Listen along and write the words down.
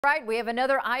Right, we have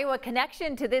another Iowa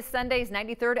connection to this Sunday's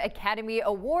 93rd Academy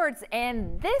Awards,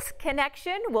 and this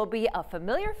connection will be a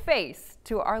familiar face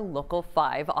to our Local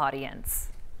 5 audience.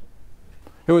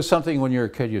 It was something when you're a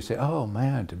kid, you say, oh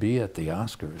man, to be at the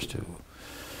Oscars, to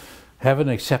have an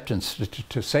acceptance,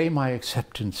 to say my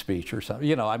acceptance speech or something.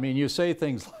 You know, I mean, you say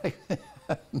things like,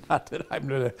 not that I'm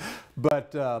gonna,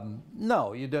 but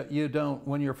no, you don't,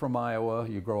 when you're from Iowa,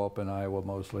 you grow up in Iowa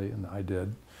mostly, and I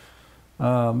did.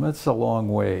 It's a long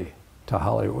way to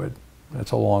Hollywood.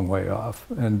 It's a long way off,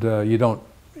 and you don't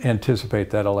anticipate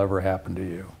that'll ever happen to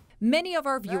you. Many of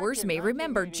our viewers may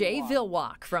remember Jay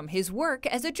Vilwalk from his work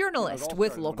as a journalist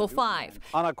with Local 5.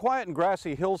 On a quiet and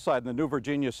grassy hillside in the New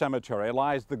Virginia Cemetery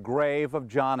lies the grave of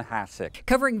John Hassick.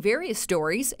 Covering various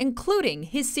stories, including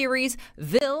his series,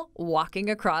 Vil Walking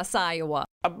Across Iowa.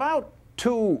 About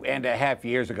 2.5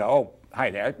 years ago, oh, hi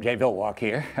there, Jay Vilwalk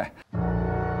here.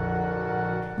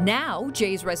 Now,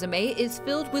 Jay's resume is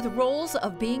filled with roles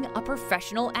of being a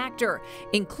professional actor,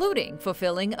 including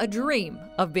fulfilling a dream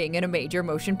of being in a major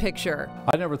motion picture.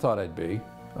 I never thought I'd be,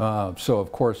 so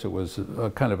of course it was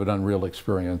a kind of an unreal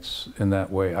experience in that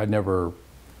way. I never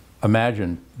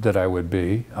imagined that I would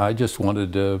be. I just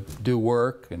wanted to do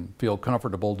work and feel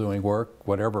comfortable doing work,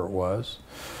 whatever it was.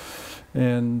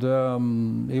 And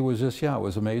it was just, yeah, it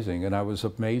was amazing. And I was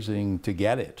amazing to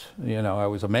get it. You know, I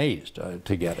was amazed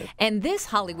to get it. And this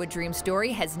Hollywood dream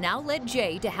story has now led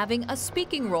Jay to having a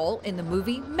speaking role in the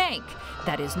movie MANK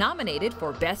that is nominated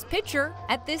for Best Picture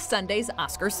at this Sunday's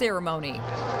Oscar ceremony.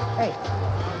 Hey,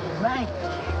 Mank,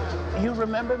 you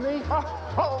remember me?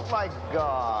 Oh my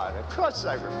God, of course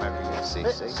I remember you,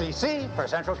 CC. CC for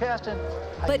Central Casting.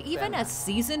 But even a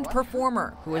seasoned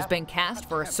performer who has been cast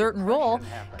for a certain role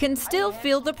can still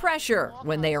feel the pressure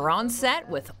when they are on set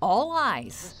with all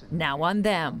eyes now on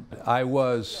them. I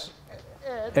was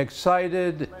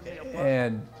excited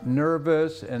and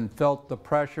nervous and felt the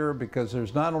pressure because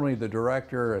there's not only the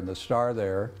director and the star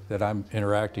there that I'm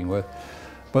interacting with,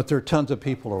 but there are tons of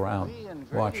people around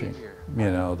watching.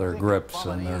 You know, there are grips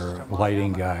and there are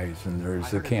lighting guys and there's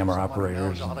the camera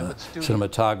operators and the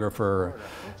cinematographer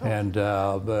and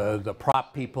the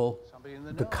prop people.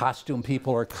 The costume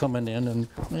people are coming in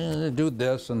and do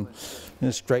this and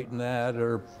straighten that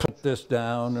or put this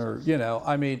down or, you know,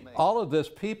 I mean, all of this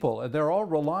people, they're all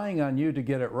relying on you to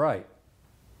get it right.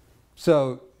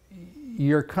 So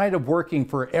you're kind of working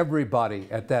for everybody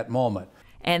at that moment.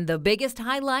 And the biggest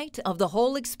highlight of the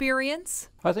whole experience?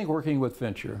 I think working with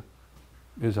Fincher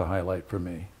is a highlight for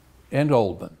me, and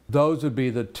Oldman. Those would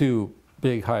be the two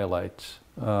big highlights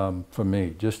for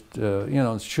me. Just, you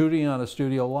know, shooting on a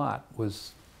studio lot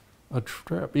was a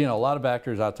trip. You know, a lot of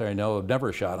actors out there I know have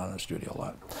never shot on a studio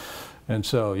lot. And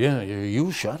so, yeah,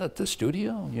 you shot at the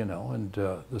studio, you know, and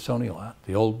the Sony lot,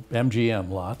 the old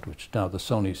MGM lot, which is now the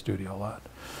Sony studio lot.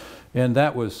 And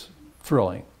that was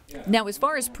thrilling. Now, as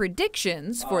far as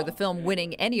predictions for the film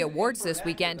winning any awards this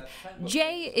weekend,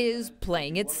 Jay is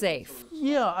playing it safe.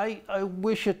 Yeah, I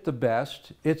wish it the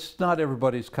best. It's not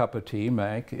everybody's cup of tea,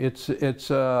 Mank. It's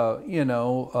you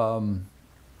know,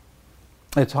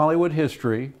 it's Hollywood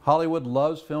history. Hollywood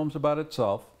loves films about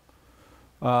itself,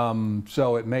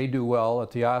 so it may do well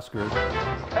at the Oscars.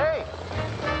 Hey,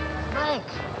 Mank.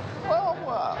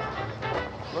 Well,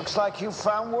 looks like you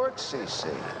found work,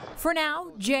 CC. For now,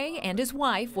 Jay and his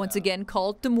wife once again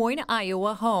called Des Moines,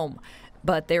 Iowa home.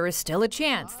 But there is still a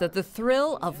chance that the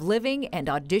thrill of living and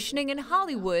auditioning in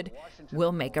Hollywood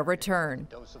will make a return.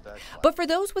 But for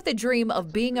those with a dream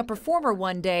of being a performer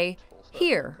one day,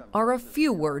 here are a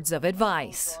few words of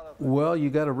advice. Well,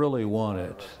 you got to really want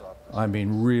it. I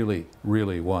mean, really,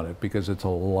 really want it because it's a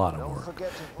lot of work.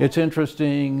 It's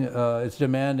interesting, it's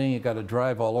demanding, you got to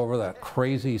drive all over that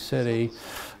crazy city.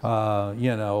 You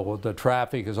know, the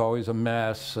traffic is always a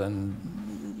mess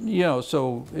and, you know,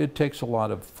 so it takes a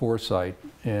lot of foresight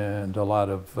and a lot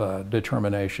of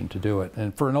determination to do it.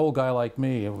 And for an old guy like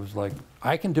me, it was like,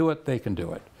 I can do it, they can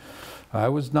do it. I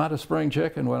was not a spring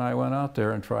chicken when I went out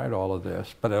there and tried all of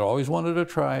this, but I always wanted to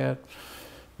try it,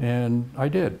 and I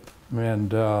did.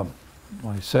 And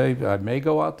I say I may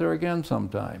go out there again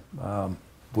sometime.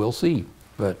 We'll see.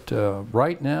 But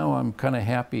right now I'm kind of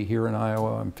happy here in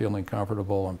Iowa. I'm feeling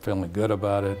comfortable. I'm feeling good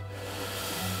about it.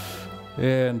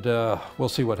 And we'll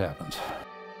see what happens.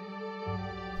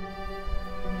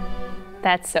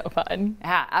 That's so fun.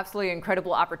 Yeah, absolutely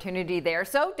incredible opportunity there.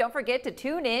 So don't forget to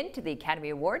tune in to the Academy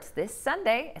Awards this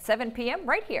Sunday at 7 p.m.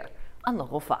 right here on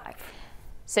Local 5.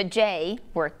 So Jay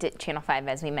worked at Channel 5,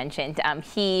 as we mentioned.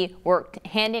 He worked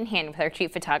hand in hand with our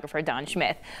chief photographer, Don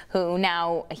Schmidt, who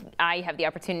now I have the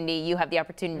opportunity, you have the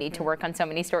opportunity to work on so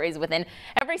many stories with. And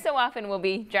every so often we'll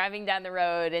be driving down the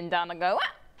road and Don will go,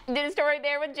 ah, Did a story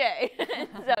there with Jay.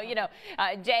 So, you know,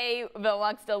 Jay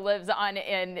Villalonga still lives on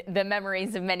in the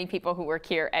memories of many people who work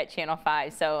here at Channel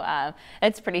 5. So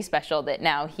it's pretty special that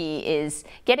now he is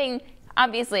getting,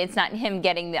 obviously it's not him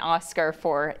getting the Oscar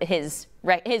for his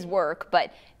work,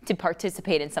 but to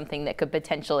participate in something that could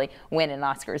potentially win an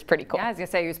Oscar is pretty cool. Yeah, I was going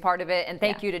to say he was part of it. And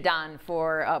thank you to Don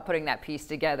for putting that piece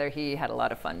together. He had a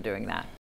lot of fun doing that.